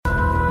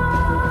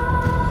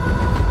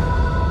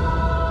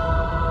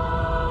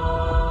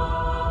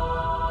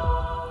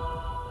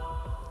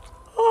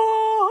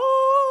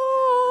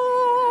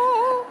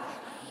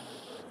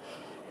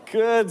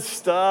Good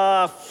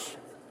stuff.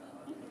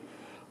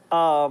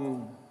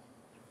 I'm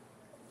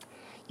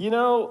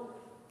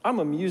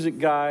a music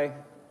guy,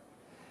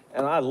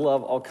 and I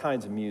love all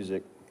kinds of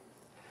music.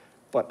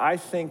 But I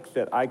think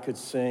that I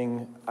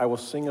will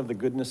sing of the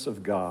goodness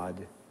of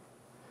God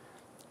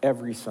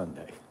every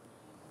Sunday.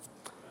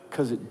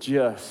 Because it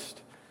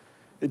just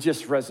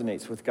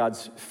resonates with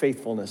God's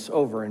faithfulness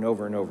over and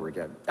over and over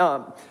again.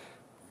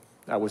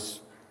 That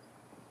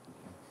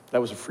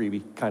was a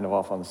freebie, kind of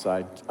off on the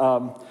side.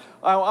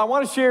 I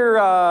want to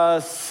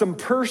share some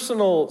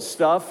personal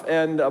stuff,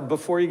 and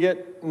before you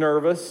get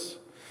nervous,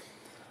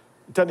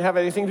 it doesn't have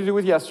anything to do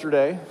with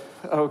yesterday.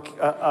 Okay.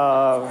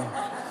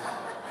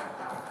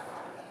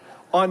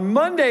 On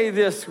Monday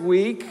this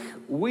week,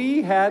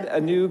 we had a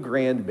new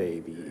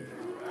grandbaby.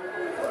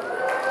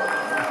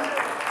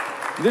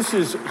 This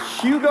is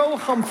Hugo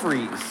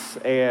Humphreys,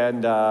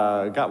 and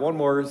got one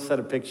more set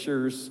of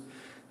pictures.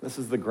 This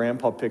is the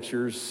grandpa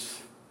pictures.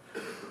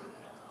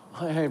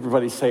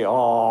 Everybody say,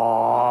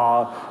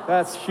 "Aw."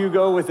 That's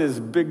Hugo with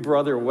his big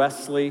brother,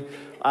 Wesley.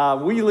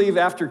 We leave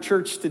after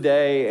church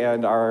today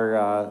and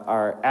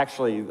are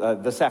actually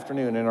this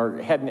afternoon and are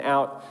heading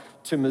out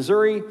to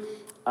Missouri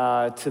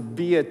to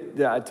be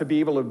able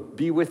to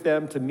be with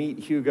them, to meet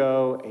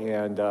Hugo,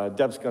 and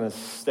Deb's going to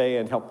stay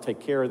and help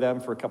take care of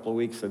them for a couple of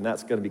weeks, and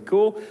that's going to be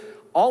cool.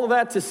 All of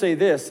that to say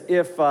this: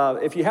 if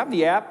you have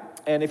the app,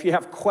 and if you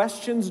have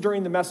questions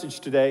during the message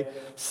today,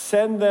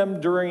 send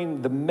them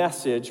during the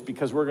message,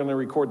 because we're going to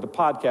record the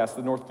podcast,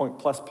 the North Point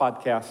Plus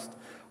podcast,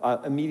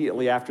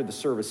 immediately after the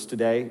service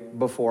today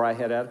before I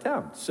head out of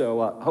town.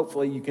 So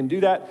hopefully you can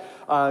do that.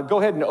 Go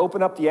ahead and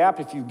open up the app.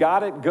 If you've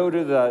got it, go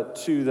to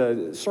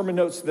the sermon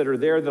notes that are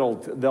there.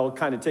 They'll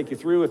kind of take you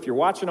through. If you're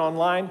watching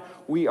online,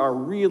 we are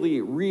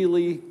really,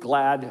 really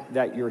glad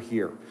that you're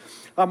here.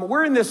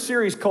 We're in this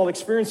series called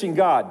Experiencing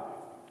God,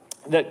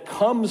 that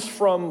comes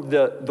from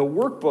the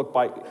workbook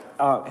by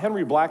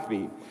Henry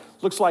Blackaby.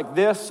 Looks like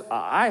this.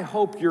 I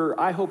hope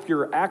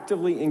you're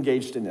actively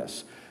engaged in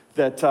this,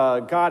 that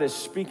God is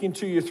speaking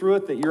to you through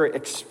it, that you're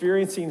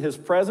experiencing his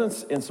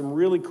presence in some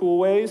really cool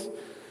ways,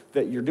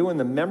 that you're doing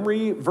the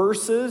memory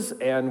verses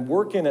and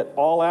working it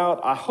all out.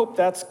 I hope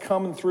that's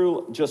coming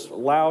through just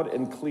loud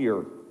and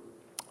clear.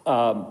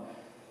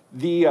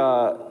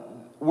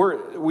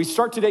 We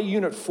start today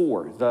Unit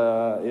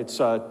 4.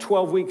 It's a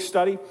 12-week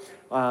study.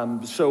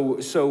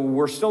 So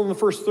we're still in the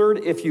first third.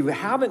 If you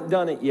haven't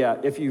done it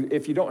yet, if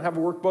you don't have a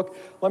workbook,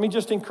 let me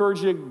just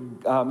encourage you,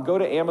 go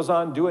to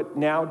Amazon, do it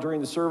now during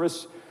the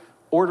service,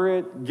 order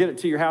it, get it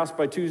to your house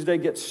by Tuesday,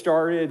 get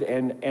started,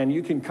 and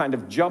you can kind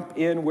of jump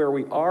in where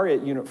we are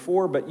at Unit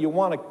 4, but you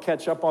want to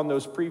catch up on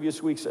those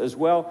previous weeks as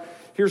well.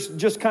 Here's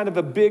just kind of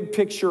a big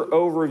picture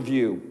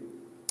overview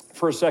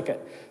for a second.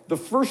 The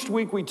first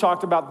week we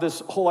talked about this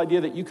whole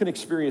idea that you can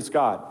experience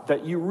God,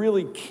 that you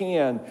really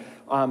can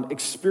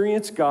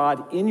experience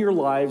God in your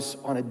lives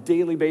on a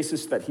daily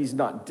basis, that he's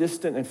not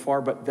distant and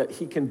far, but that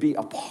he can be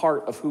a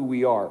part of who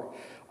we are.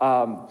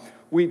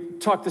 We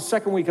talked the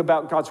second week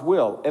about God's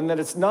will, and that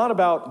it's not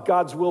about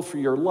God's will for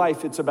your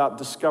life, it's about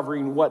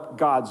discovering what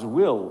God's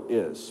will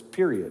is,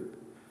 period,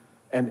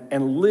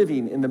 and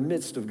living in the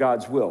midst of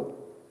God's will.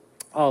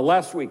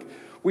 Last week,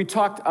 we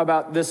talked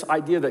about this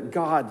idea that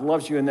God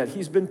loves you and that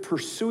he's been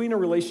pursuing a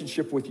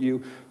relationship with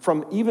you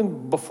from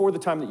even before the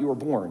time that you were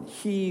born.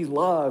 He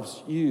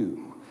loves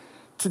you.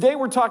 Today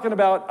we're talking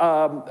about,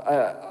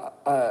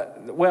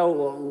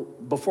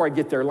 before I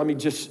get there, let me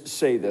just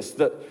say this.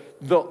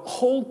 The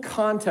whole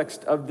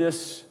context of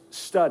this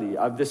study,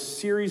 of this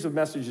series of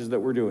messages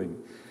that we're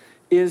doing,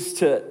 is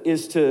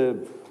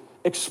to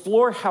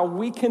explore how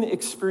we can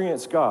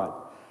experience God,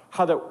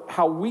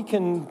 how we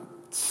can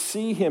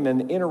see him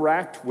and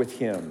interact with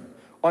him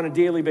on a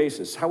daily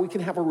basis, how we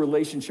can have a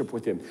relationship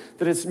with him,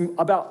 that it's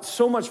about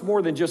so much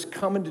more than just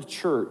coming to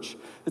church.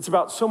 It's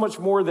about so much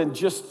more than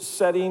just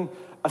setting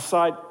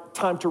aside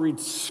time to read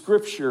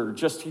scripture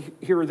just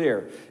here or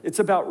there. It's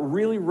about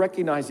really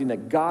recognizing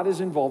that God is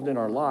involved in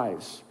our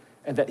lives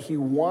and that he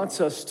wants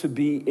us to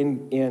be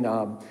in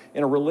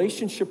a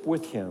relationship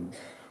with him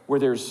where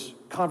there's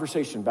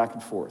conversation back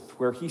and forth,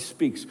 where he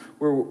speaks,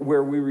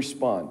 where we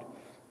respond.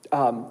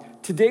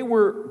 Today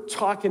we're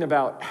talking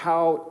about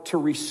how to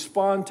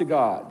respond to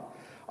God,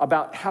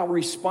 about how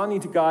responding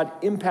to God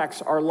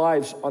impacts our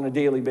lives on a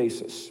daily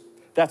basis.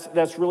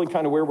 That's really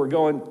kind of where we're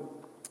going,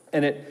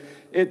 and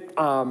it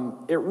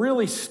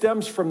really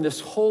stems from this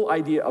whole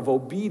idea of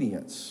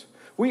obedience.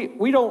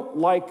 We don't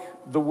like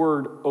the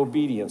word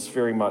obedience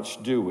very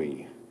much, do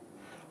we?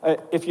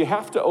 If you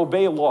have to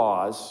obey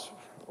laws,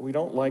 we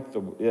don't like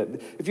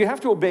if you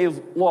have to obey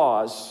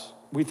laws,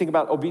 we think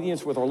about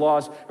obedience with our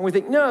laws, and we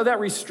think, no, that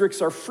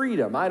restricts our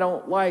freedom. I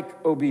don't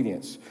like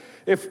obedience.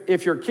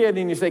 If you're a kid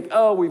and you think,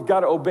 oh, we've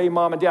got to obey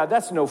mom and dad,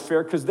 that's no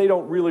fair because they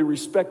don't really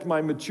respect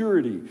my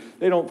maturity.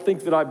 They don't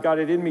think that I've got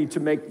it in me to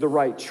make the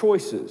right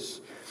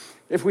choices.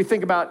 If we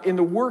think about in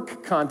the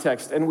work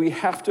context and we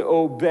have to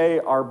obey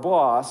our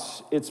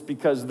boss, it's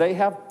because they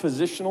have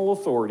positional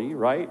authority,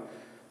 right?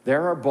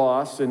 They're our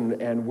boss,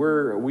 and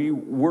we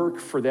work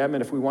for them,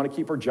 and if we want to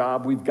keep our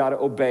job, we've got to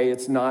obey.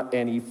 It's not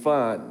any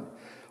fun.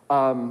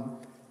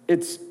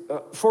 It's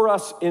for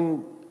us,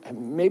 in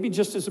maybe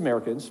just as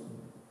Americans,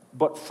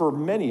 but for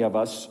many of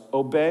us,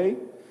 obey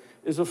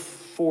is a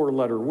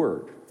 4-letter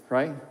word,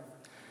 right?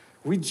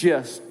 We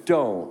just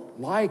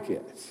don't like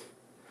it.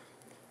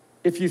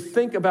 If you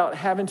think about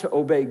having to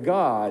obey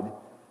God,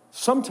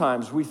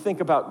 sometimes we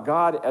think about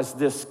God as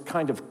this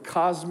kind of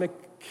cosmic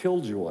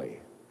killjoy,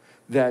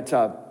 that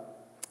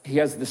he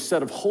has this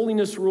set of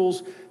holiness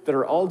rules that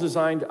are all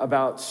designed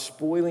about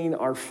spoiling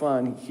our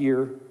fun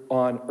here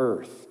on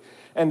earth.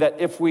 And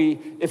that if we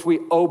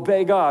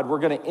obey God, we're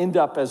going to end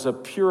up as a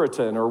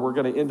Puritan, or we're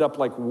going to end up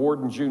like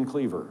Ward and June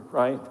Cleaver,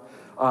 right?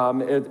 We're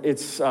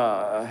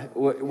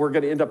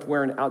going to end up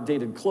wearing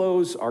outdated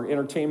clothes. Our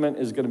entertainment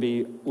is going to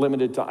be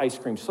limited to ice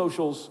cream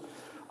socials.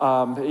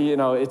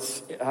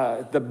 It's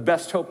the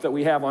best hope that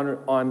we have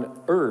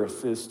on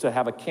earth is to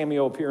have a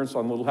cameo appearance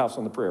on Little House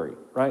on the Prairie,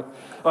 right?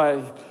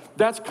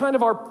 That's kind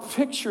of our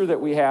picture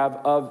that we have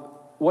of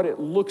what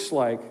it looks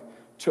like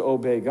to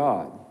obey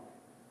God.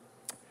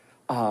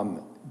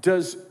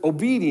 Does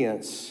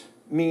obedience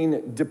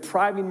mean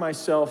depriving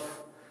myself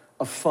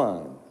of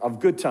fun, of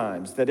good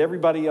times that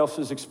everybody else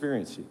is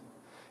experiencing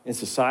in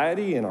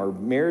society, in our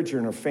marriage, or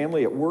in our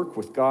family, at work,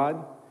 with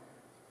God?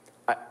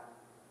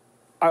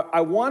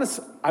 I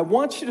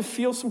want you to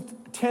feel some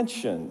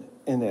tension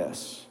in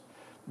this,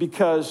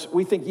 because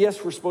we think,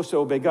 yes, we're supposed to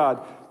obey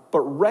God,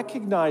 but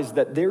recognize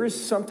that there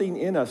is something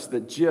in us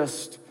that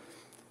just,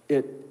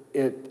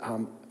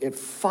 it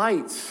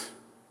fights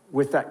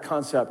with that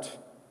concept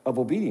of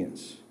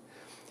obedience.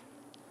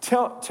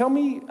 Tell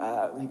me,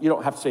 you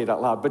don't have to say it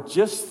out loud, but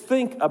just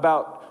think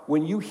about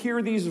when you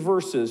hear these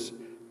verses,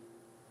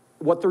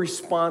 what the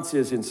response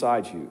is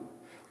inside you.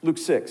 Luke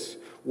 6,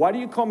 why do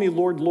you call me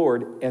Lord,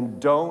 Lord, and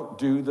don't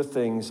do the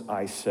things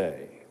I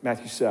say?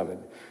 Matthew 7,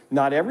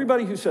 not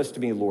everybody who says to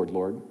me, Lord,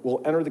 Lord,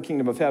 will enter the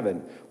kingdom of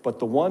heaven, but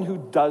the one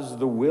who does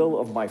the will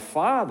of my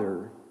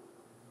Father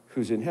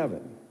who's in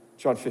heaven.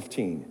 John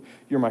 15,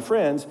 you're my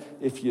friends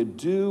if you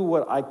do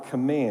what I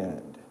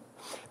command.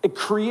 It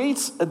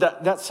creates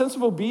that sense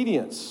of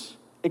obedience.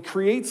 It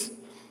creates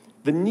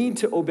the need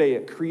to obey.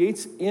 It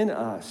creates in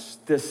us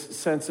this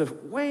sense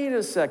of, wait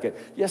a second.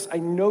 Yes, I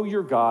know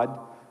you're God,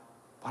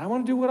 but I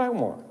want to do what I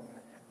want.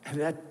 And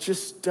that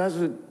just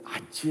I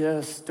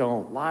just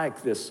don't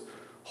like this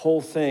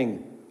whole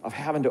thing of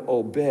having to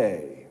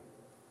obey.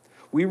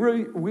 We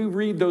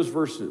read those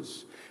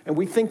verses, and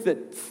we think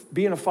that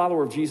being a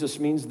follower of Jesus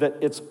means that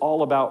it's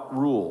all about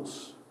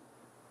rules,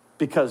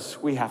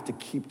 because we have to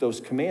keep those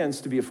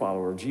commands to be a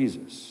follower of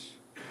Jesus.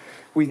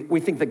 We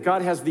think that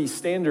God has these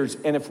standards,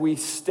 and if we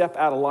step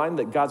out of line,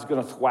 that God's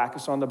going to thwack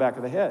us on the back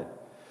of the head,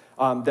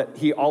 that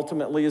he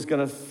ultimately is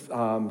going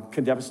to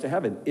condemn us to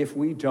heaven if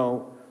we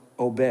don't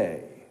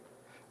obey.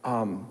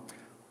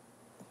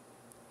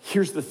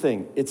 Here's the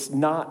thing. It's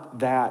not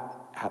that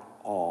at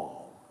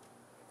all.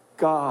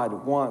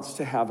 God wants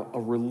to have a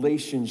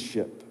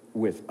relationship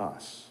with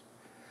us.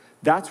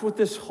 That's what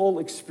this whole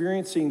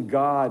Experiencing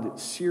God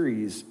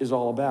series is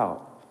all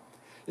about.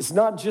 It's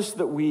not just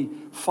that we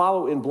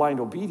follow in blind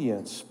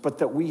obedience, but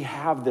that we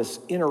have this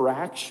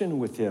interaction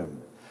with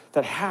him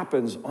that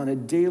happens on a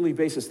daily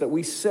basis, that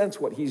we sense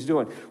what he's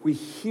doing. We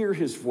hear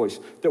his voice,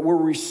 that we're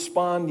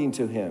responding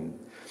to him.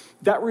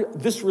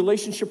 This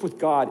relationship with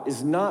God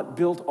is not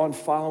built on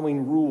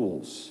following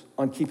rules,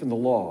 on keeping the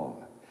law.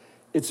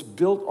 It's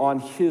built on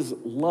his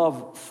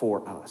love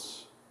for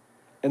us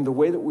and the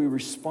way that we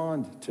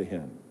respond to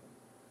him.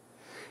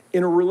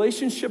 In a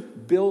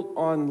relationship built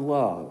on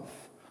love,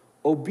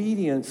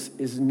 obedience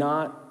is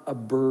not a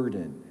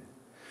burden.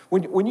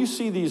 When you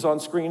see these on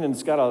screen and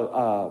it's got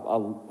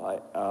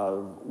a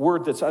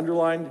word that's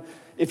underlined,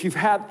 if you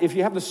have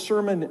the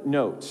sermon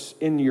notes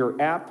in your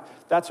app,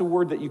 that's a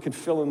word that you can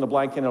fill in the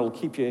blank and it'll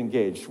keep you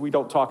engaged. We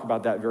don't talk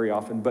about that very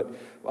often, but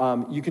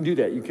you can do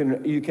that.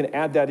 You can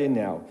add that in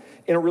now.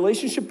 In a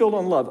relationship built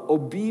on love,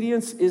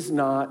 obedience is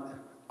not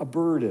a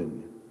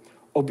burden.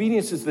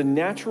 Obedience is the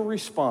natural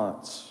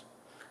response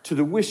to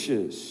the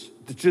wishes,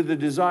 to the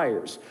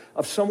desires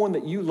of someone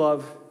that you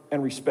love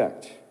and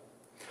respect.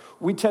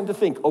 We tend to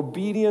think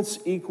obedience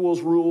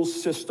equals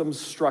rules, systems,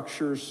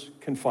 structures,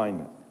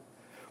 confinement.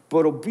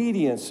 But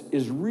obedience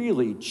is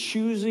really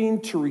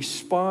choosing to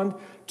respond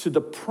to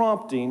the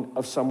prompting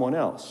of someone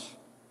else.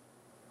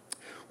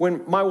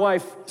 When my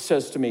wife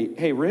says to me,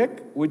 hey,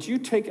 Rick, would you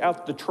take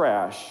out the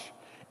trash?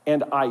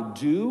 And I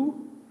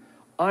do,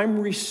 I'm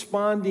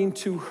responding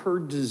to her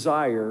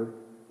desire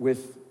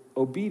with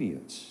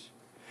obedience.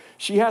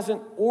 She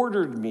hasn't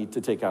ordered me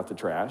to take out the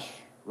trash,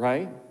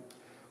 right?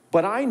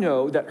 But I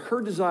know that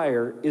her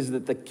desire is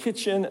that the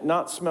kitchen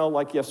not smell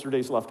like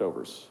yesterday's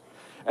leftovers,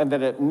 and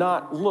that it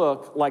not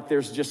look like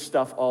there's just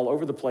stuff all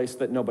over the place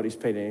that nobody's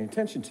paid any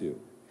attention to.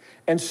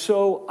 And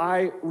so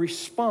I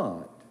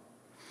respond.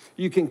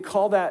 You can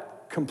call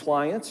that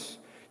compliance.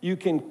 You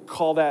can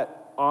call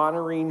that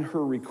honoring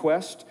her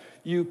request.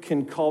 You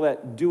can call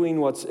that doing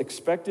what's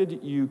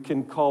expected. You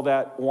can call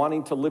that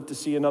wanting to live to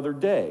see another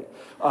day.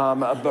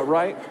 But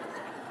right?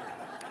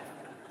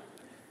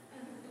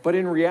 But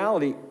in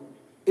reality,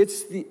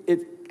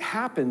 it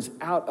happens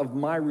out of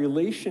my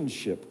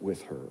relationship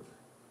with her.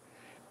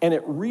 And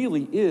it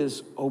really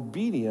is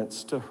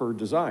obedience to her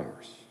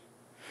desires.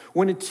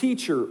 When a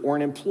teacher or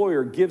an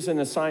employer gives an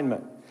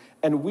assignment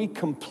and we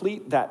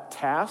complete that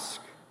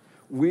task,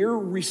 we're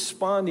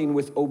responding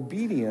with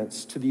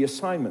obedience to the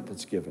assignment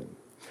that's given.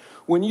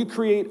 When you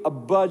create a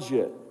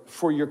budget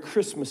for your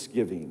Christmas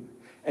giving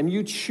and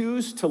you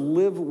choose to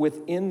live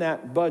within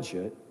that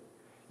budget,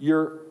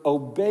 you're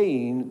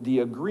obeying the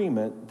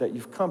agreement that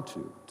you've come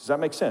to. Does that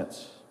make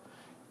sense?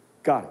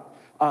 Got it.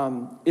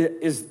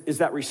 Is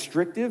that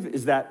restrictive?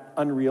 Is that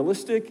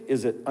unrealistic?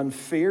 Is it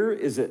unfair?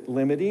 Is it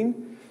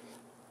limiting?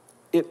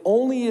 It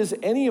only is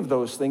any of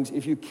those things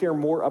if you care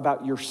more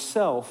about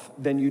yourself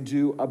than you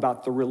do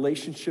about the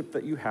relationship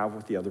that you have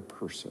with the other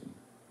person.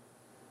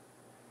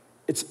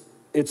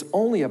 It's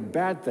only a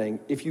bad thing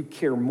if you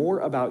care more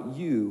about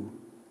you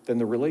than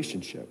the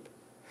relationship.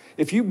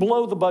 If you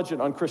blow the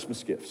budget on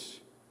Christmas gifts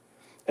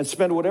and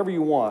spend whatever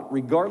you want,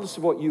 regardless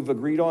of what you've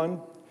agreed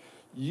on,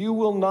 you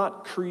will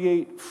not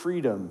create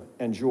freedom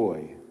and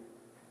joy.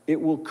 It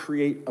will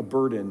create a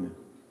burden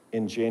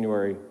in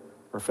January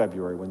or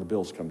February when the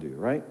bills come due,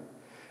 right?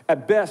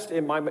 At best,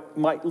 it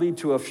might lead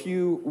to a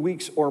few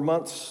weeks or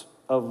months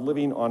of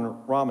living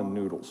on ramen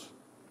noodles.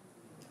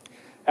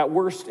 At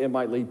worst, it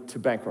might lead to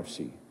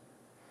bankruptcy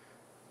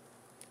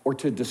or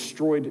to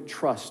destroyed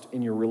trust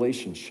in your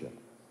relationship.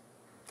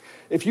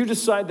 If you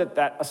decide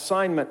that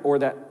assignment or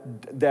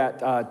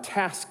that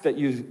task that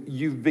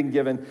you've been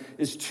given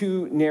is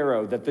too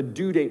narrow, that the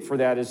due date for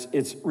that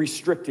is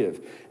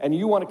restrictive, and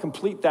you want to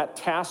complete that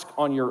task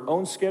on your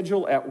own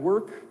schedule at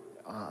work,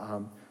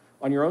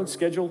 on your own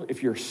schedule,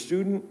 if you're a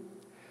student,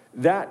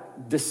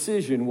 that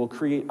decision will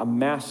create a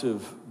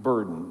massive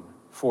burden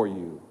for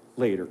you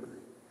later.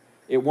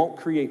 It won't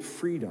create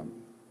freedom.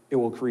 It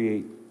will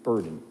create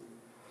burden.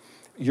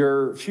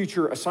 Your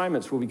future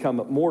assignments will become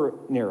more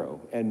narrow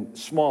and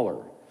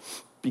smaller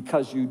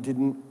because you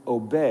didn't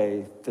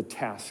obey the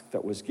task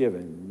that was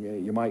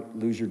given. You might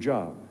lose your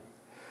job.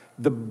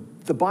 The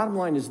bottom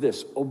line is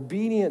this: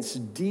 obedience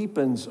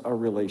deepens a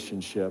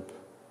relationship.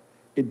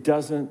 It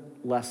doesn't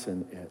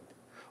lessen it.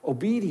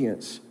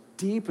 Obedience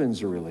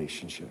deepens a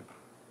relationship.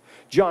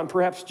 John,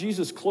 perhaps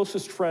Jesus'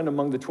 closest friend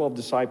among the 12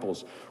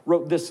 disciples,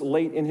 wrote this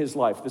late in his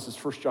life. This is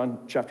 1 John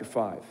chapter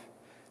 5.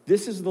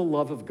 This is the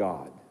love of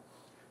God,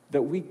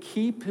 that we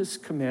keep his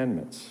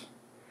commandments,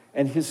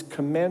 and his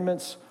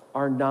commandments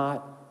are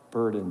not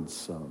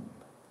burdensome.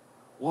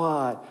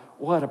 What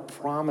a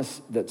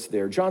promise that's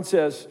there. John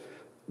says,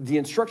 the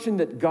instruction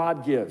that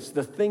God gives,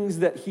 the things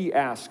that he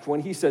asks, when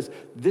he says,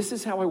 this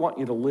is how I want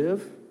you to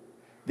live,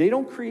 they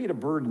don't create a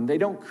burden. They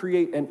don't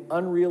create an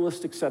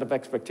unrealistic set of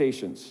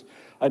expectations,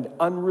 an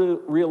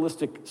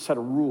unrealistic set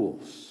of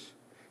rules.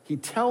 He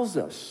tells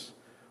us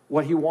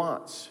what he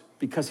wants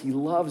because he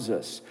loves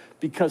us,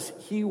 because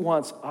he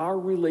wants our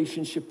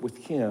relationship with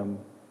him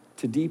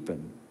to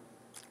deepen.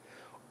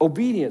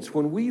 Obedience,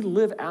 when we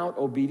live out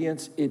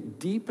obedience, it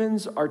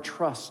deepens our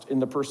trust in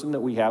the person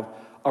that we have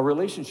a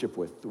relationship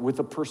with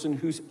the person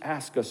who's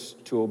asked us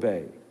to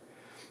obey.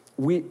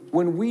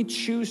 When we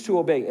choose to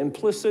obey,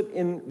 implicit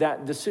in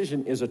that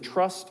decision is a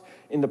trust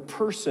in the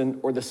person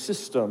or the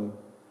system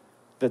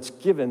that's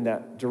given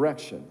that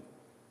direction.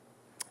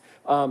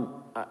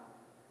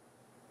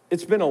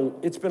 It's been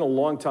a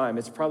long time.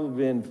 It's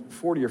probably been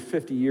 40 or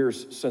 50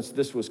 years since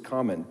this was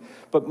common.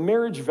 But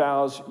marriage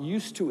vows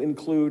used to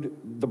include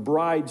the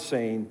bride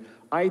saying,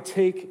 I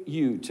take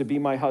you to be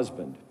my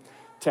husband,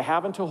 to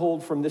have and to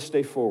hold from this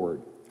day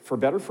forward, for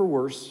better, for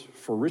worse,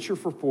 for richer,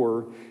 for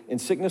poorer, in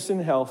sickness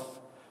and health,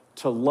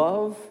 to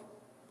love,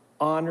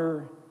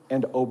 honor,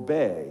 and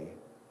obey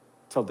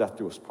till death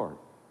do us part.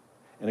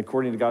 And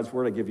according to God's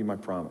word, I give you my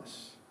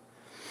promise.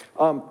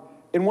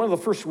 In one of the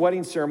first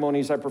wedding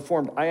ceremonies I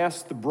performed, I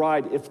asked the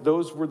bride if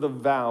those were the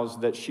vows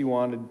that she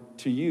wanted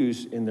to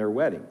use in their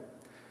wedding.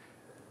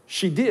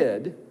 She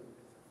did,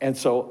 and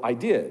so I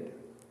did.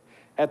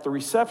 At the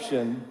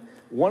reception,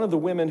 one of the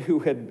women who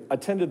had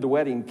attended the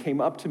wedding came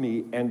up to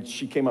me, and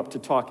she came up to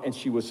talk, and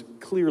she was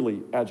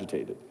clearly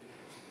agitated.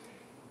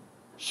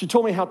 She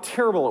told me how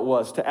terrible it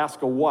was to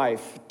ask a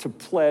wife to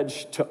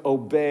pledge to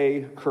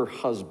obey her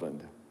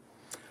husband.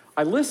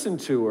 I listened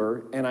to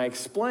her, and I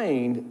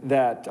explained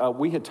that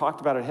we had talked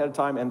about it ahead of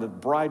time, and the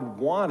bride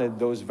wanted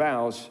those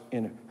vows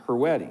in her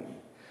wedding.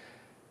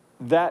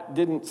 That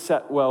didn't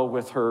set well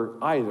with her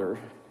either,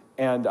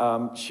 and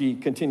she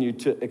continued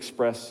to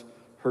express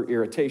her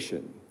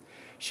irritation.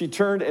 She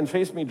turned and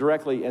faced me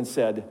directly and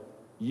said,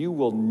 "You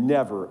will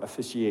never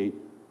officiate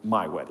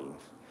my wedding."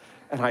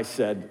 And I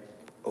said,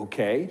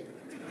 "Okay,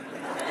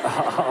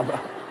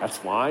 that's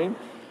fine."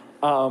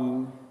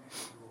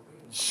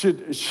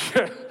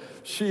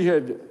 She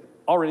had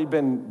already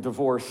been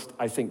divorced,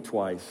 I think,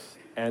 twice,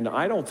 and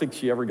I don't think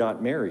she ever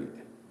got married.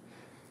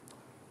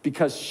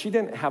 because she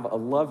didn't have a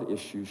love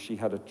issue, she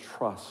had a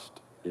trust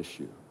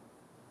issue.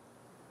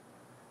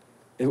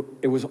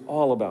 It was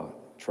all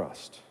about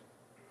trust.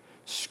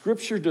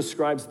 Scripture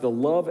describes the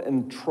love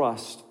and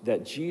trust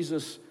that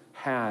Jesus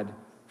had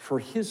for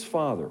his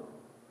Father.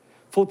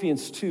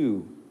 Philippians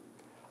 2,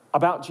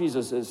 about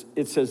Jesus,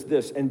 it says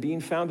this, and being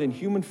found in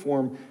human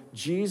form,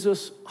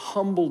 Jesus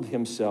humbled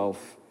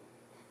himself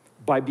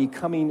by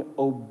becoming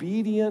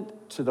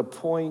obedient to the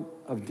point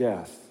of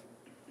death,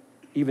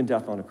 even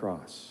death on a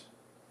cross.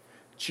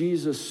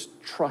 Jesus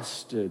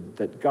trusted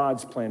that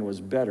God's plan was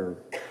better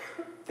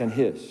than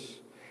his.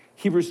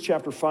 Hebrews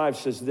chapter 5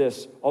 says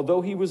this,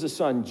 although he was a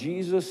son,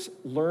 Jesus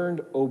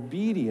learned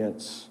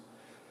obedience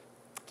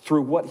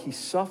through what he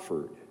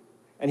suffered,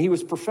 and he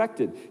was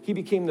perfected. He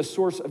became the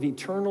source of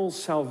eternal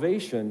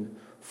salvation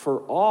for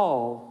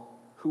all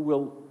who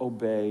will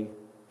obey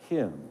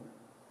him.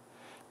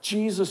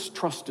 Jesus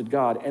trusted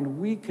God, and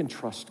we can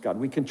trust God.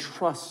 We can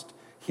trust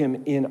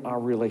him in our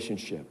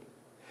relationship.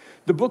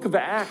 The book of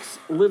Acts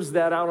lives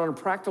that out on a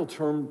practical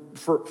term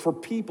for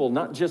people,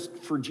 not just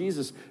for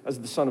Jesus as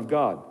the Son of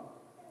God.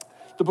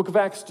 The book of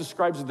Acts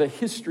describes the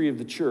history of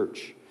the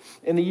church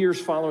in the years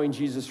following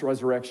Jesus'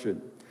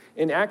 resurrection.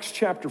 In Acts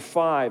chapter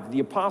 5, the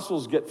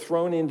apostles get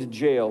thrown into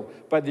jail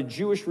by the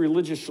Jewish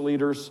religious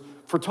leaders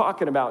for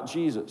talking about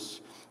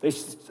Jesus.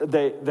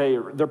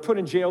 They're put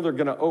in jail. They're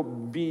going to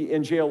be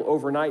in jail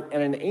overnight.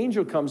 And an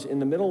angel comes in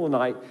the middle of the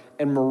night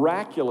and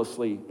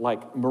miraculously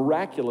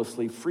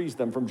frees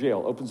them from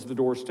jail, opens the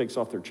doors, takes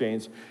off their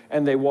chains,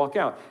 and they walk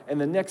out. And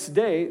the next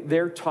day,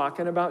 they're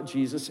talking about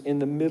Jesus in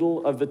the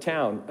middle of the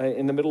town,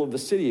 in the middle of the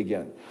city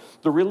again.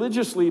 The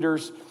religious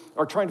leaders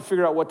are trying to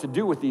figure out what to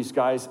do with these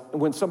guys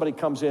when somebody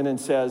comes in and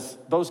says,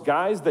 those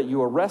guys that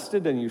you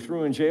arrested and you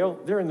threw in jail,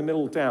 they're in the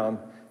middle of town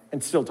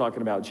and still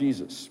talking about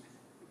Jesus.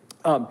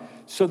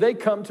 So they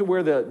come to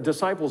where the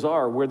disciples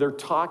are, where they're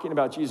talking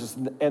about Jesus,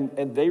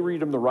 and they read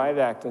them the riot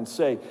act and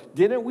say,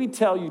 didn't we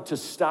tell you to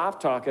stop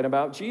talking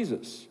about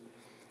Jesus?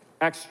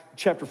 Acts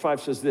chapter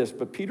 5 says this,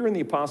 but Peter and the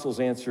apostles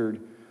answered,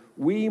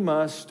 we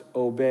must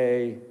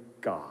obey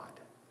God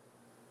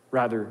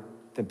rather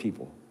than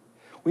people.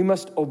 We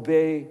must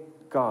obey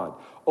God.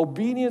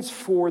 Obedience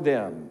for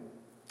them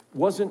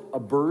wasn't a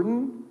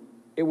burden.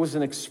 It was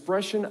an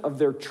expression of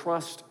their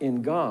trust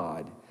in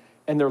God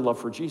and their love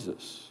for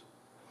Jesus.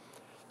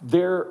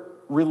 Their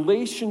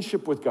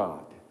relationship with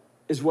God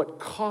is what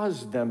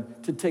caused them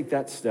to take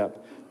that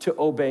step to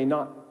obey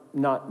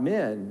not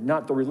men,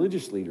 not the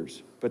religious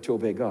leaders, but to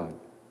obey God.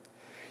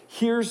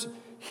 Here's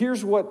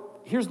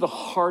the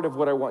heart of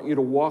what I want you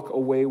to walk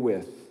away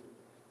with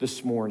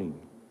this morning.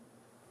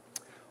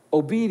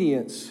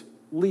 Obedience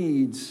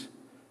leads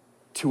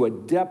to a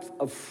depth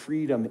of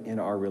freedom in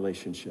our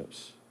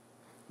relationships,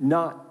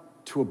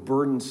 not to a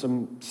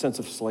burdensome sense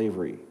of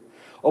slavery.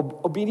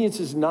 Obedience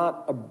is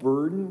not a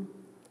burden.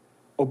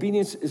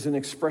 Obedience is an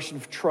expression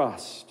of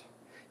trust.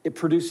 It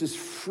produces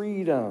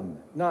freedom,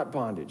 not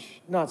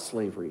bondage, not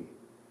slavery.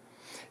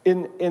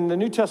 In the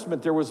New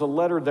Testament, there was a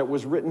letter that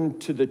was written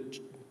to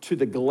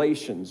the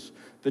Galatians,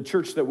 the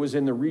church that was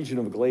in the region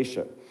of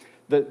Galatia.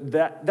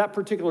 That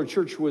particular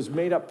church was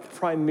made up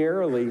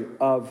primarily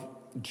of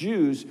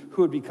Jews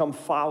who had become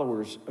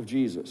followers of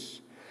Jesus.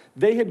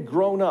 They had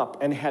grown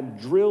up and had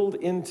drilled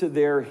into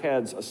their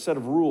heads a set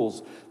of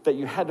rules that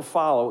you had to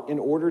follow in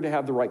order to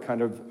have the right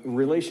kind of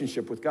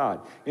relationship with God.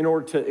 In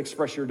order to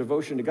express your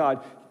devotion to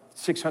God,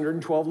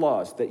 612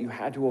 laws that you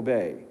had to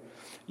obey.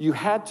 You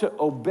had to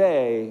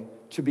obey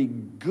to be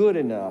good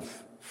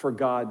enough for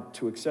God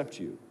to accept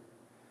you.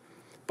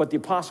 But the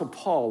Apostle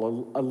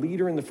Paul, a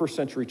leader in the first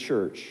century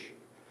church,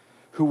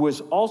 who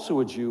was also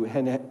a Jew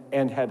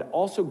and had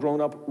also grown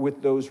up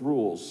with those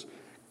rules,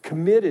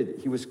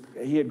 committed,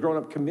 he had grown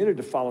up committed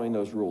to following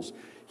those rules.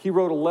 He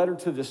wrote a letter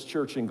to this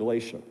church in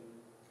Galatia.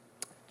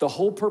 The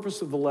whole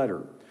purpose of the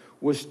letter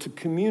was to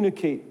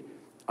communicate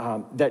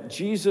that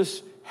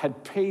Jesus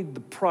had paid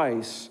the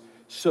price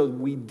so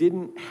we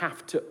didn't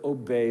have to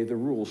obey the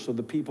rules. So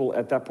the people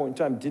at that point in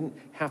time didn't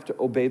have to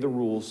obey the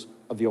rules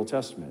of the Old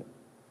Testament.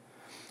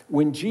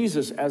 When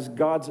Jesus, as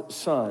God's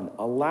Son,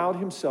 allowed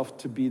himself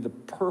to be the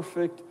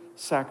perfect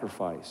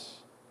sacrifice,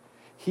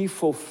 he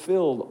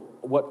fulfilled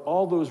what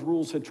all those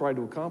rules had tried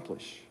to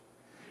accomplish.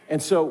 And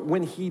so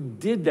when he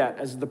did that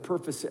as the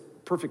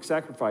perfect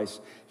sacrifice,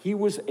 he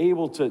was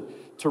able to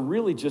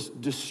really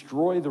just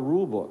destroy the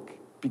rule book,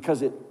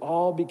 because it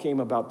all became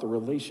about the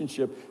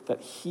relationship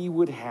that he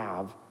would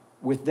have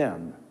with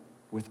them,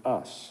 with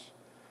us.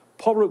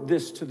 Paul wrote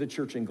this to the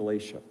church in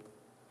Galatia.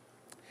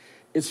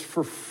 It's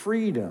for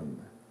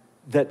freedom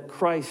that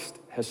Christ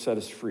has set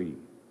us free.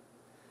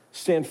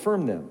 Stand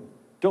firm then.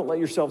 Don't let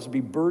yourselves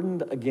be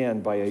burdened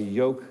again by a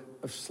yoke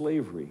of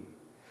slavery.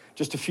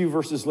 Just a few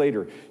verses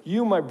later,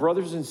 you, my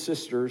brothers and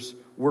sisters,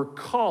 were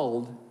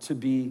called to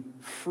be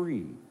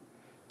free.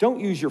 Don't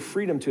use your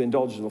freedom to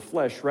indulge in the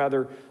flesh.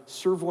 Rather,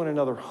 serve one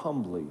another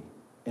humbly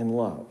in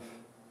love.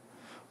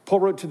 Paul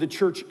wrote to the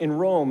church in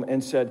Rome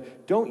and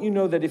said, don't you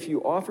know that if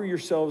you offer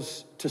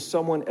yourselves to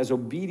someone as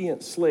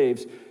obedient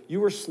slaves,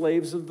 you are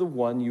slaves of the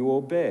one you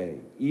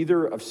obey,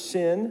 either of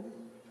sin,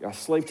 a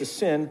slave to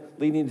sin,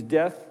 leading to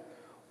death,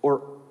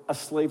 or a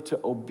slave to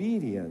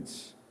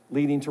obedience,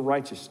 leading to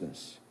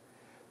righteousness.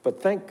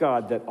 But thank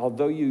God that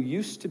although you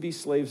used to be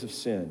slaves of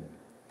sin,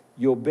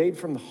 you obeyed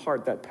from the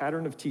heart that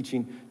pattern of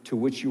teaching to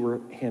which you were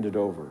handed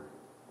over.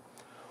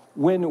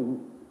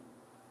 When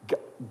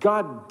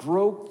God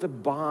broke the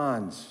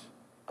bonds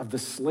of the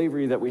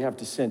slavery that we have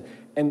to sin,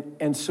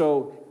 and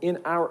so in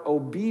our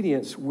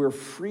obedience, we're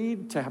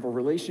freed to have a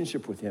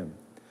relationship with him.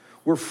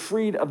 We're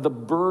freed of the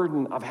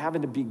burden of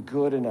having to be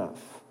good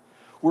enough.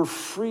 We're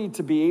free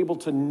to be able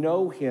to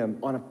know him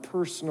on a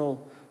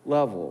personal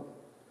level.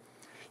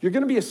 You're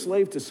going to be a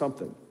slave to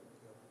something.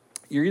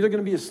 You're either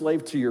going to be a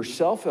slave to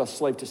yourself, a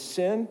slave to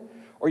sin,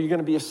 or you're going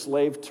to be a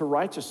slave to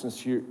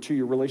righteousness, to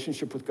your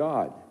relationship with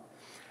God.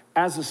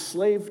 As a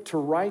slave to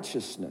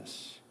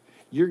righteousness,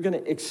 you're going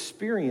to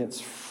experience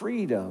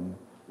freedom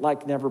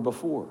like never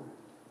before.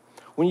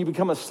 When you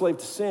become a slave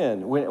to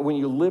sin, when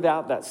you live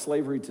out that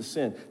slavery to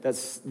sin,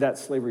 that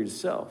slavery to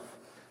self,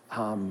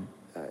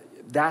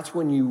 that's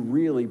when you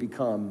really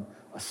become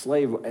a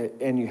slave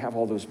and you have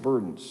all those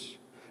burdens.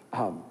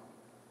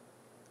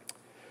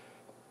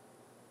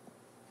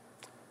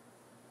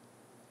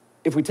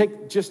 If we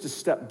take just a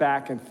step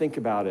back and think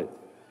about it,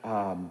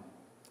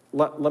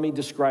 let me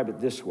describe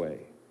it this way.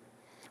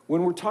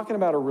 When we're talking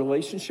about a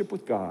relationship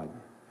with God,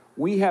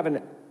 we have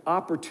an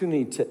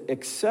opportunity to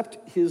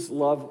accept his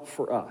love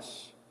for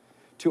us,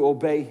 to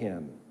obey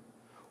him,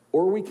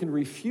 or we can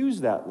refuse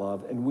that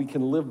love and we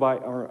can live by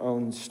our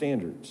own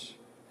standards.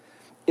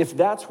 If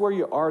that's where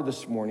you are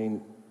this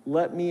morning,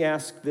 let me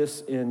ask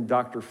this in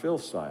Dr. Phil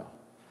style.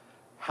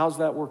 How's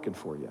that working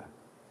for you?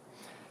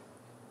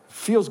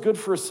 Feels good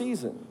for a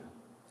season,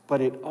 but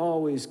it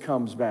always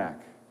comes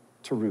back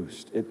to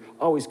roost. It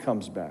always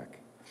comes back.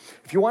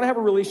 If you want to have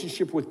a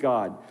relationship with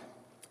God,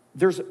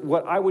 there's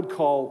what I would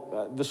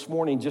call this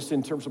morning, just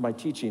in terms of my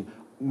teaching,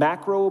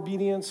 macro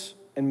obedience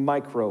and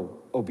micro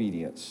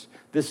obedience.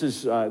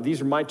 These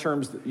are my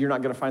terms. You're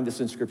not going to find this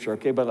in Scripture,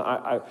 okay? But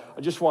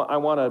I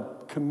want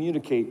to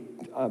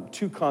communicate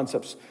two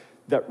concepts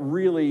that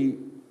really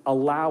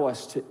allow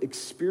us to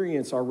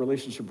experience our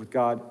relationship with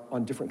God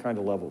on different kind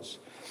of levels.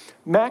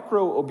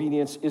 Macro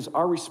obedience is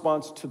our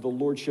response to the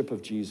lordship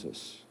of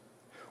Jesus.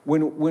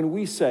 When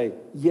we say,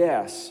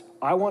 yes,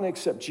 I want to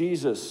accept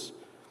Jesus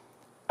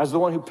as the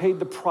one who paid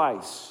the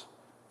price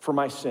for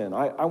my sin.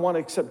 I want to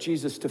accept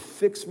Jesus to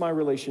fix my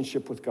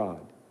relationship with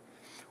God.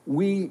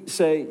 We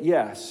say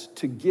yes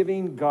to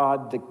giving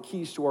God the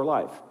keys to our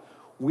life.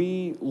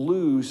 We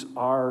willingly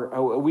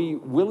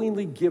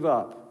give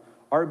up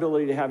our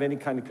ability to have any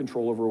kind of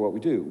control over what we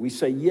do. We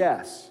say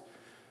yes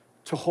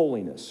to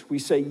holiness. We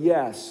say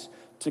yes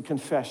to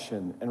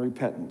confession and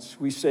repentance.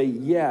 We say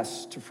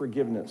yes to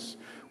forgiveness.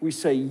 We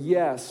say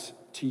yes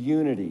to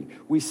unity.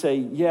 We say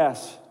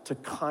yes to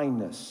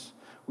kindness.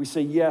 We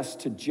say yes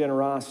to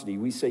generosity.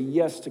 We say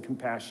yes to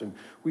compassion.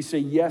 We say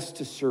yes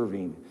to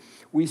serving.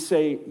 We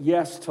say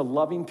yes to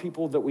loving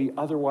people that we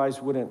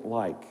otherwise wouldn't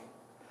like.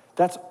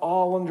 That's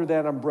all under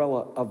that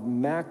umbrella of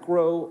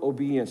macro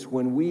obedience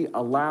when we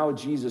allow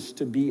Jesus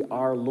to be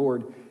our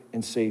Lord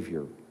and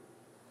Savior.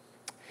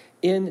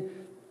 In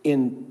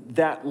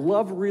that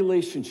love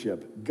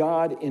relationship,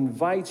 God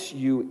invites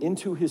you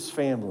into his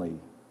family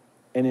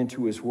and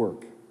into his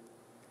work.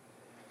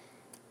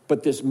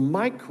 But this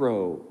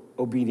micro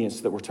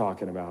obedience that we're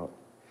talking about,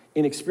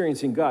 in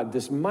experiencing God,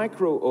 this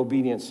micro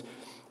obedience,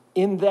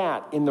 in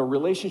the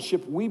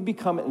relationship, we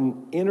become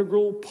an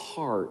integral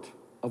part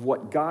of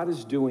what God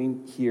is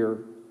doing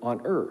here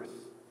on earth.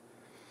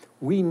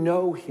 We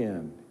know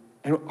him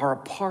and are a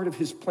part of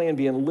his plan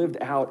being lived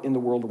out in the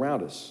world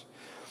around us.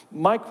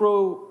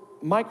 Micro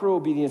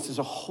obedience is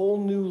a whole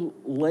new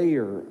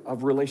layer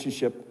of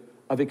relationship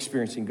of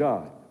experiencing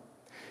God.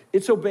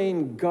 It's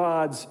obeying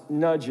God's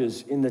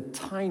nudges in the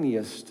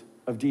tiniest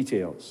of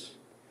details.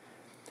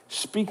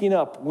 Speaking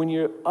up when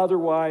you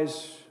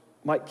otherwise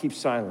might keep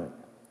silent.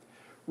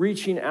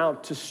 Reaching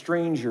out to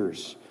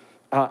strangers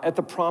at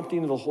the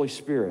prompting of the Holy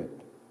Spirit.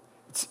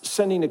 It's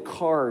sending a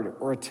card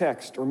or a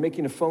text or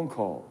making a phone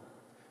call.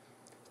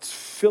 It's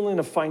filling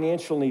a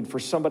financial need for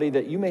somebody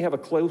that you may have a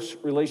close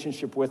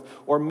relationship with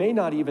or may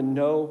not even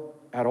know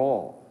at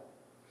all.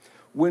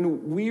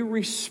 When we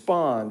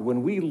respond,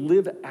 when we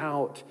live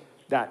out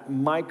that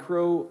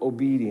micro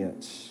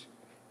obedience,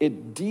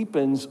 it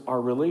deepens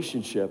our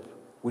relationship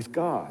with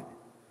God.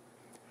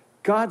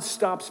 God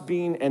stops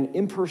being an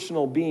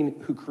impersonal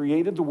being who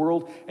created the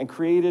world and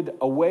created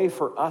a way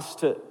for us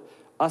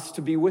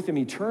to be with him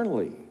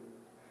eternally.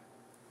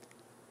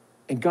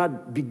 And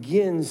God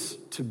begins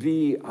to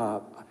be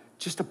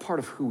just a part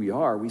of who we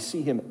are. We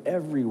see him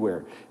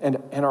everywhere and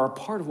are a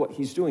part of what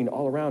he's doing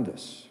all around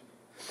us.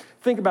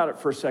 Think about it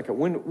for a second.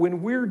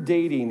 When we're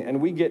dating and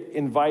we get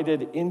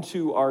invited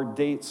into our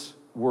date's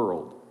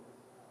world,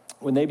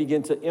 when they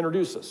begin to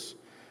introduce us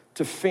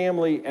to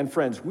family and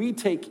friends, we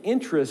take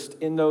interest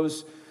in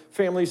those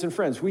families and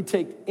friends. We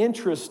take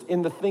interest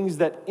in the things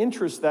that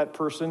interest that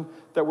person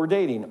that we're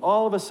dating.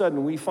 All of a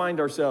sudden, we find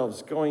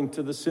ourselves going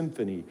to the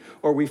symphony,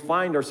 or we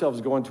find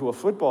ourselves going to a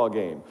football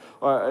game.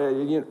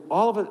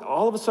 All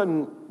of a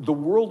sudden, the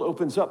world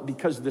opens up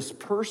because this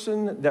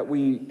person that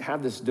we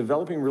have this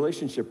developing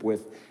relationship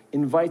with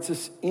invites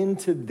us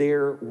into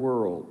their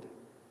world.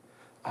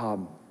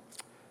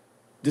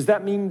 Does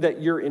that mean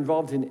that you're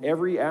involved in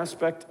every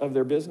aspect of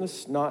their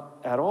business? Not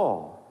at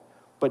all.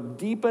 But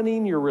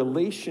deepening your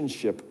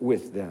relationship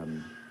with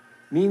them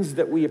means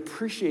that we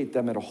appreciate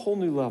them at a whole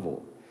new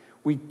level.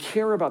 We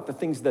care about the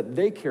things that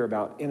they care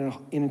about in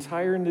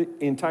an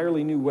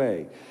entirely new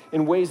way,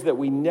 in ways that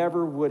we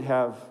never would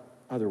have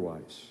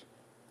otherwise.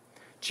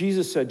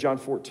 Jesus said, John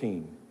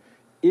 14,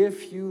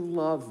 if you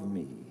love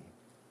me,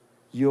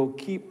 you'll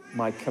keep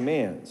my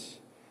commands.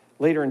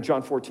 Later in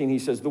John 14, he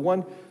says, the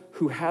one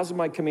who has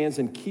my commands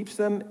and keeps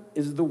them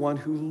is the one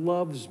who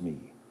loves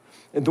me.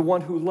 And the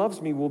one who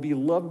loves me will be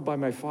loved by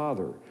my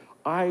Father.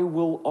 I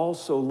will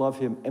also love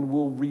him and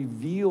will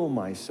reveal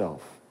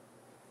myself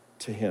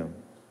to him.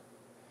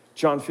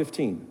 John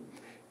 15,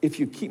 if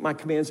you keep my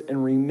commands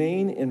and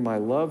remain in my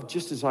love,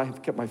 just as I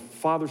have kept my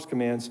Father's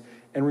commands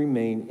and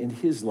remain in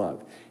his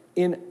love.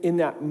 In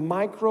that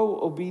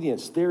micro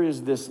obedience, there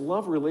is this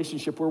love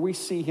relationship where we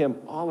see him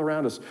all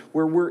around us,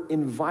 where we're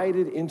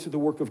invited into the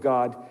work of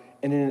God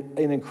in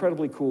an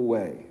incredibly cool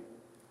way.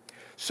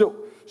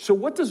 So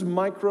what does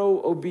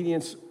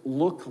micro-obedience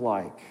look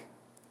like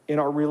in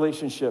our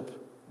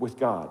relationship with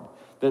God?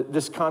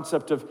 This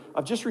concept of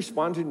just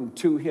responding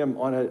to him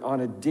on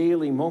a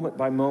daily,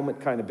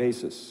 moment-by-moment kind of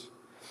basis.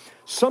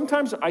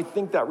 Sometimes I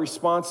think that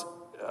response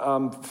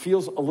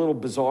feels a little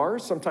bizarre.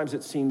 Sometimes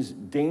it seems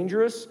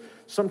dangerous.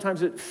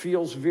 Sometimes it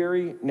feels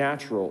very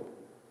natural.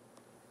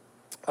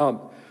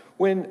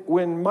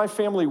 When my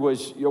family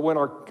was, when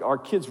our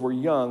kids were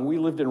young, we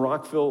lived in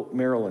Rockville,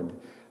 Maryland.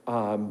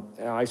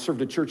 I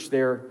served a church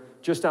there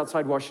just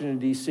outside Washington,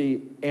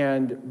 D.C.,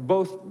 and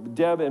both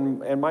Deb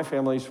and my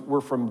families were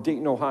from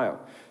Dayton, Ohio.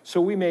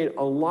 So we made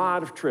a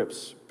lot of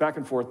trips back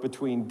and forth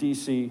between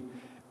D.C.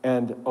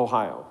 and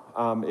Ohio.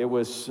 It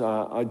was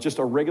just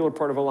a regular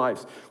part of our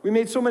lives. We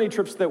made so many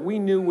trips that we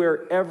knew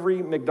where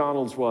every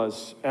McDonald's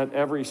was at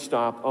every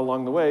stop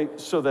along the way,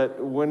 so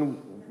that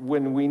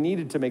when we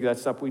needed to make that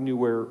stop, we knew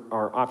where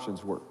our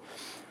options were.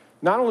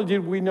 Not only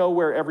did we know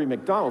where every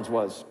McDonald's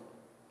was,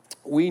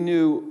 we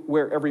knew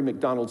where every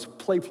McDonald's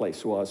play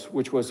place was,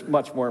 which was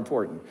much more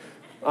important.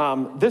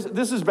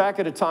 This is back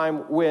at a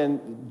time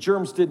when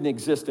germs didn't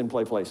exist in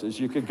play places.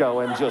 You could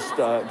go and just,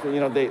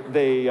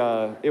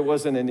 it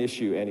wasn't an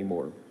issue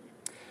anymore.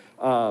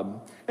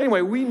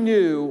 Anyway, we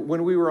knew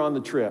when we were on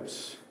the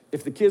trips,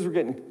 if the kids were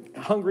getting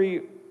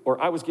hungry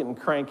or I was getting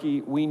cranky,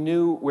 we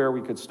knew where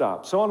we could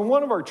stop. So on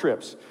one of our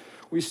trips,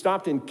 we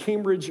stopped in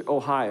Cambridge,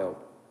 Ohio.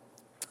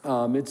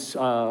 It's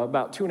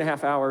about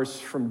 2.5 hours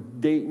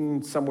from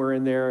Dayton, somewhere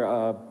in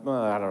there,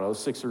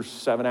 6 or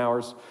 7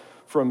 hours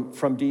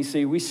from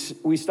D.C.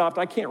 We stopped.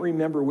 I can't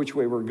remember which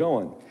way we're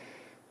going.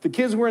 The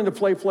kids were in the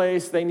play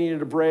place. They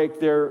needed a break.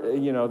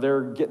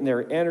 They're getting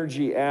their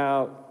energy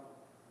out.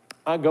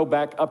 I go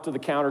back up to the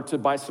counter to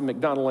buy some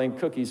McDonald Land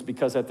cookies,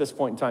 because at this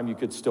point in time, you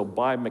could still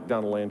buy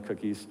McDonald Land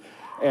cookies.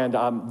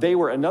 And they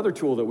were another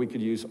tool that we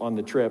could use on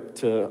the trip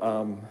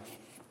to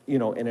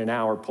in an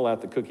hour, pull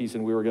out the cookies,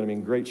 and we were going to be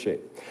in great shape.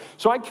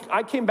 So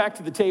I came back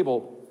to the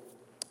table,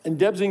 and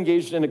Deb's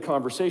engaged in a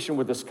conversation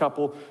with this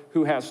couple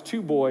who has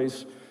 2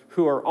 boys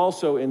who are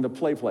also in the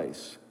play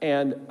place.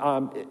 And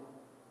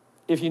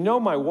if you know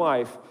my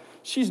wife,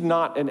 she's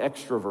not an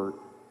extrovert,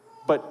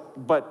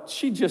 but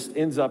she just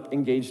ends up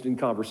engaged in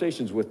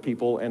conversations with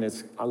people, and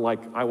it's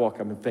like I walk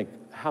up and think,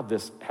 how'd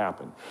this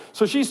happen?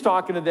 So she's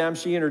talking to them.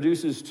 She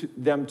introduces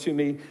them to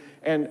me,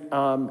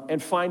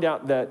 and find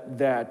out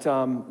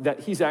that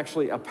he's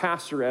actually a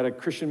pastor at a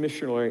Christian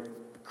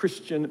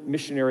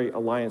Missionary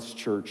Alliance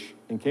church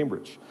in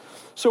Cambridge.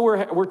 So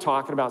we're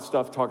talking about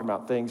stuff, talking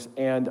about things,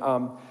 and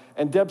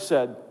Deb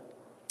said,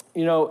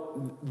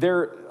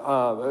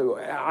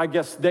 I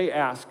guess they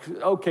ask,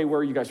 okay, where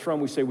are you guys from?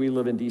 We say we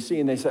live in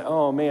D.C., and they say,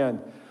 oh man,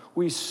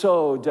 we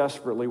so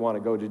desperately want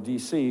to go to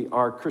D.C.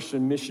 Our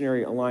Christian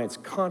Missionary Alliance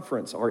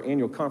conference, our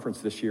annual conference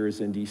this year,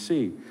 is in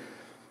D.C.,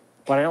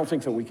 but I don't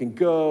think that we can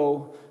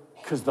go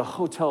because the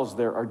hotels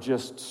there are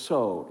just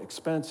so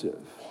expensive.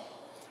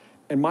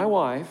 And my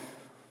wife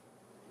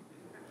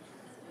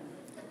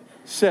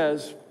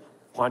says,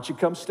 why don't you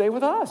come stay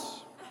with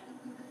us?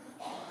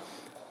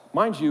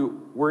 Mind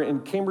you, we're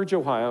in Cambridge,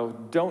 Ohio,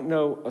 don't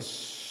know a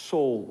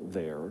soul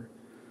there,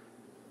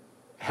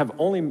 have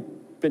only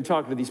been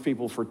talking to these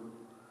people for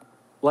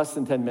less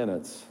than 10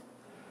 minutes.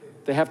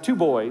 They have 2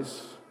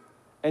 boys,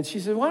 and she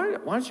said, why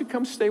don't you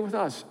come stay with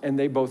us? And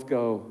they both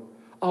go,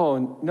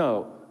 oh,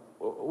 no,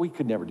 we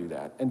could never do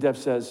that. And Deb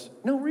says,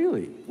 no,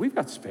 really, we've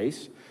got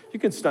space. You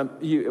can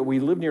we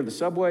live near the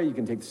subway. You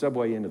can take the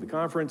subway into the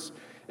conference.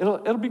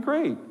 It'll be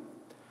great.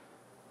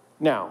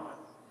 Now,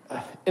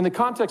 in the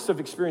context of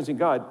experiencing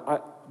God,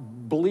 I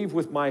believe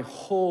with my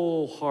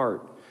whole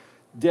heart,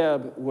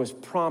 Deb was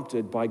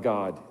prompted by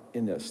God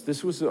in this.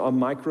 This was a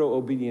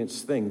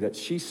micro-obedience thing that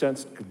she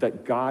sensed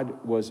that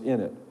God was in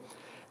it.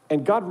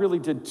 And God really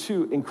did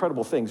two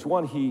incredible things.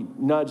 One, he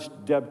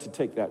nudged Deb to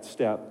take that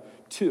step.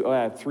 Two,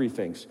 I have three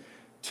things.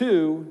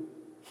 Two,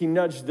 he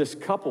nudged this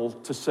couple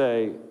to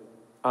say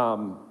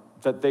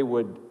that they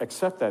would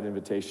accept that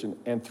invitation.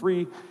 And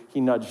three,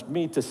 he nudged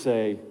me to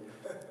say,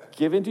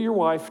 give in to your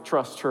wife,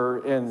 trust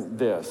her in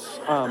this.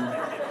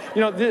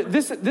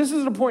 This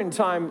is a point in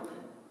time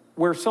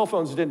where cell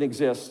phones didn't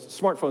exist,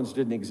 smartphones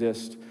didn't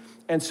exist.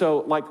 And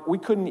so, we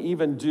couldn't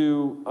even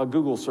do a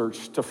Google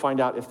search to find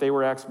out if they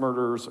were axe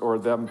murderers or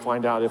them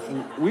find out if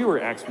we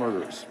were axe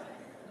murderers.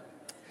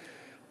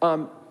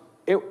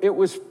 It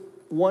was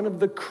one of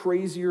the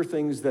crazier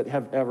things that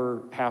have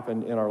ever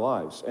happened in our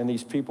lives. And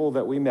these people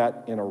that we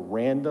met in a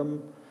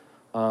random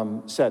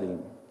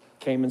setting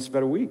came and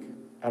spent a week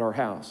at our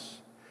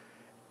house.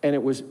 And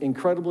it was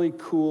incredibly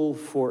cool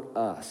for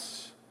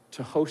us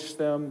to host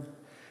them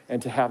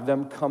and to have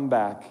them come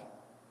back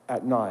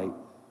at night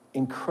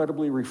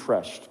incredibly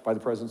refreshed by the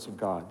presence of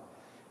God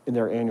in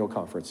their annual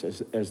conference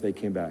as they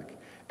came back.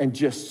 And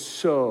just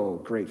so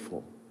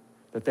grateful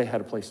that they had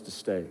a place to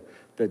stay,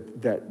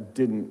 that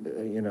didn't,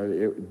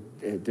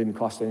 it didn't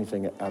cost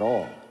anything at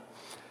all.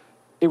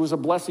 It was a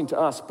blessing to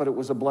us, but it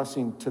was a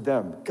blessing to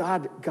them.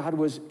 God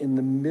was in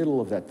the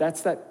middle of that.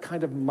 That's that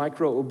kind of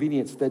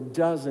micro-obedience that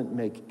doesn't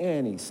make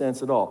any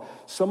sense at all.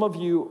 Some of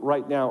you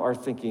right now are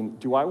thinking,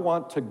 do I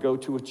want to go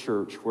to a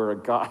church where a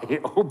guy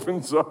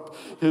opens up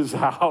his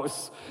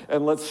house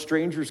and lets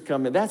strangers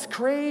come in? That's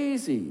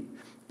crazy.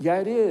 Yeah,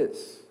 it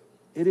is.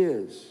 It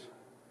is.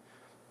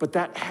 But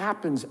that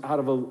happens out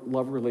of a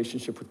love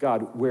relationship with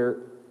God where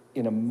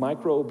in a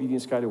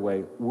micro-obedience kind of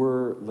way,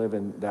 we're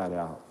living that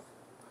out.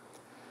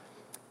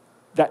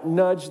 That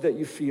nudge that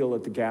you feel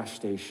at the gas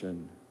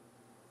station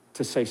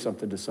to say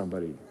something to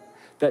somebody.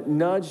 That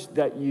nudge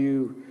that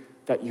you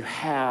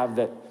have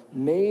that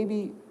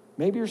maybe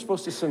you're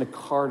supposed to send a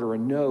card or a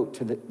note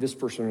to this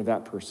person or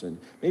that person.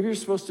 Maybe you're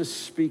supposed to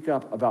speak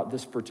up about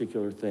this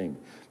particular thing.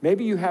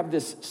 Maybe you have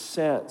this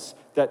sense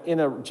that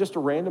in just a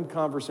random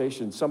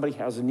conversation, somebody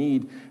has a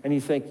need and you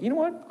think, you know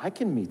what? I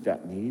can meet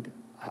that need.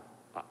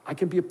 I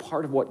can be a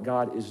part of what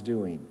God is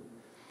doing.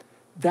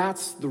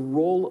 That's the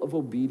role of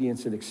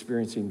obedience in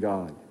experiencing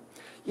God.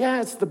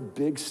 Yeah, it's the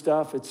big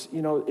stuff. It's,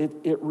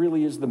 it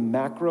really is the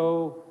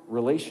macro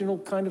relational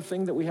kind of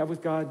thing that we have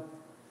with God.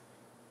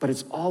 But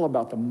it's all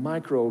about the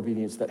micro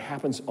obedience that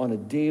happens on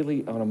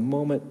a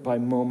moment by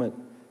moment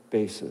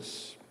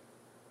basis.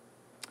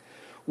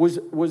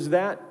 Was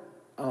that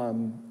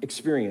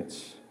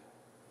experience,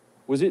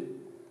 was it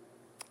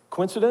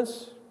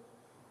coincidence?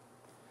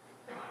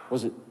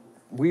 Was it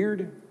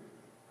weird?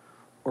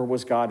 Or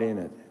was God in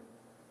it?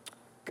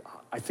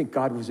 I think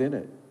God was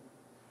in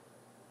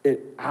it.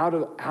 Out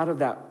of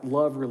that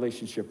love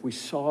relationship, we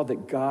saw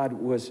that God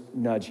was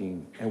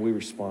nudging and we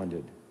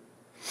responded.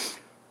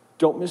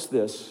 Don't miss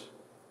this.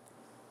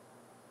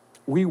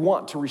 We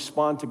want to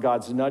respond to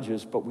God's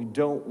nudges, but we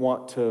don't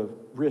want to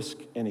risk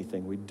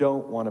anything. We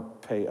don't want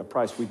to pay a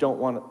price. We don't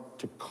want it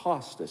to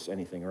cost us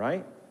anything,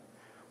 right?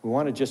 We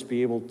want to just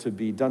be able to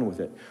be done with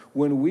it.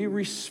 When we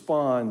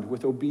respond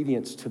with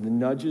obedience to the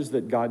nudges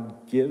that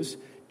God gives,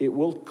 it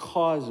will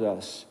cause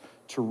us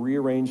to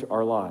rearrange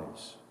our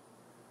lives.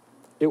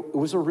 It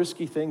was a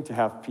risky thing to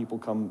have people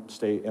come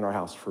stay in our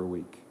house for a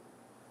week,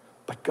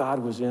 but God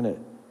was in it.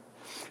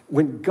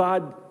 When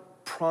God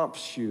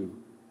prompts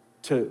you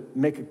to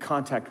make a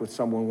contact with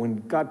someone,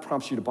 when God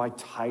prompts you to buy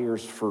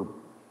tires for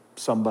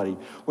somebody,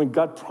 when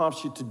God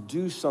prompts you to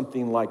do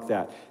something like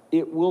that,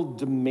 it will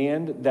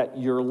demand that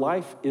your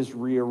life is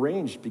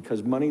rearranged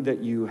because money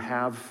that you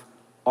have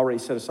already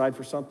set aside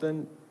for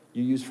something,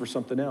 you use for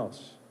something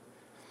else.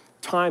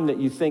 Time that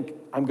you think,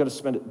 I'm going to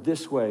spend it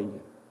this way,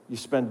 you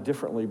spend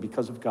differently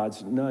because of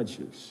God's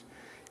nudges.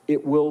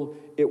 It will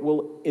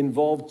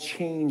involve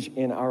change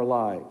in our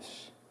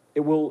lives. It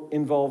will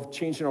involve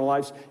change in our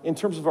lives in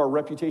terms of our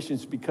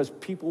reputations because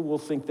people will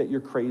think that you're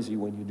crazy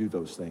when you do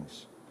those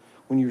things,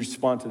 when you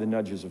respond to the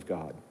nudges of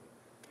God.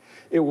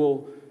 It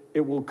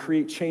will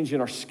create change in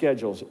our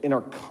schedules, in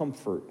our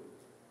comfort.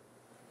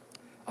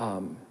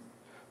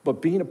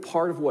 But being a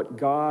part of what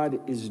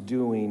God is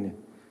doing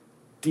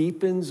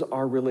deepens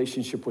our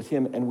relationship with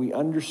him, and we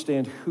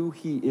understand who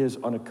he is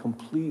on a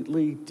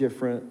completely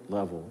different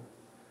level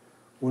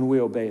when we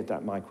obey at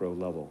that micro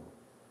level.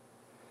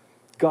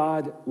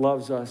 God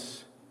loves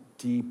us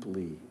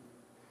deeply.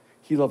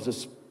 He loves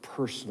us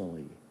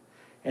personally,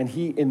 and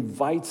he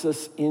invites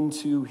us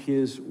into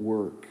his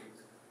work.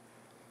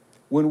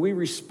 When we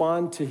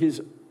respond to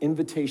his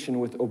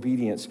invitation with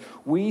obedience,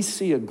 we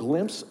see a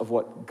glimpse of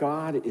what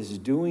God is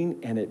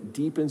doing, and it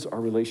deepens our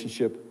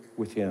relationship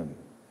with him.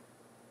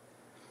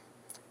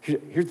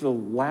 Here's the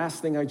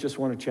last thing I just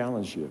want to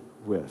challenge you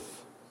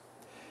with.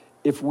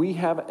 If we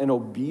have an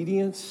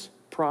obedience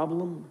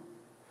problem,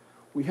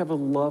 we have a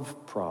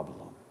love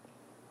problem.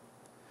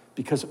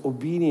 Because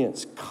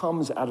obedience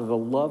comes out of the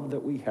love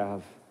that we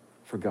have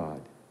for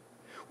God.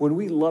 When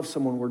we love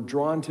someone, we're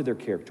drawn to their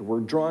character, we're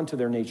drawn to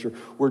their nature,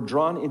 we're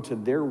drawn into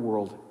their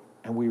world,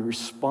 and we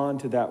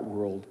respond to that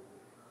world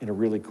in a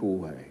really cool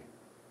way.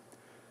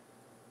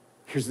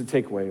 Here's the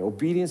takeaway.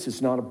 Obedience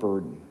is not a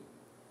burden.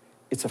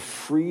 It's a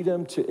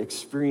freedom to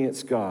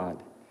experience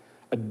God,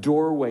 a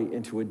doorway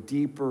into a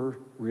deeper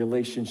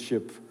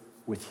relationship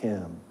with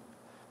him.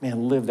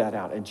 Man, live that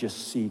out and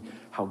just see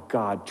how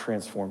God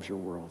transforms your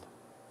world.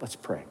 Let's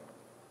pray.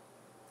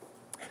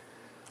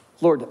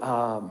 Lord,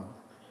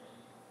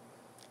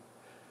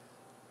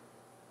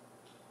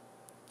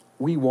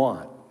 we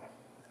want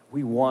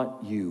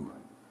you.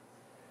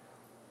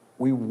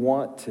 We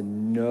want to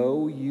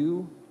know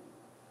you.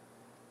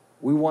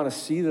 We want to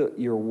see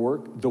your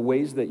work, the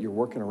ways that you're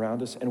working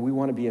around us, and we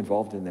want to be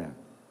involved in that.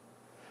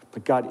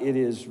 But God, it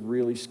is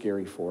really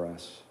scary for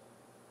us.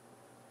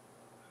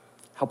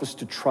 Help us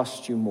to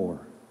trust you more.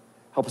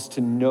 Help us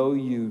to know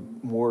you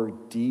more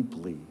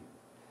deeply.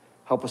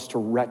 Help us to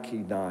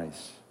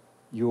recognize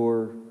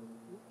your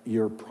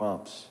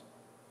prompts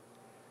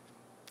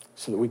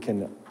so that we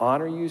can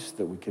honor you, so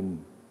that we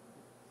can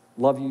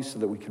love you, so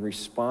that we can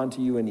respond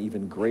to you in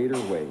even greater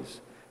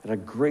ways, at a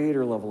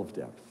greater level of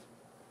depth.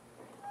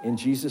 In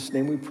Jesus'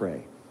 name we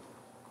pray.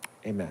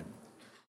 Amen.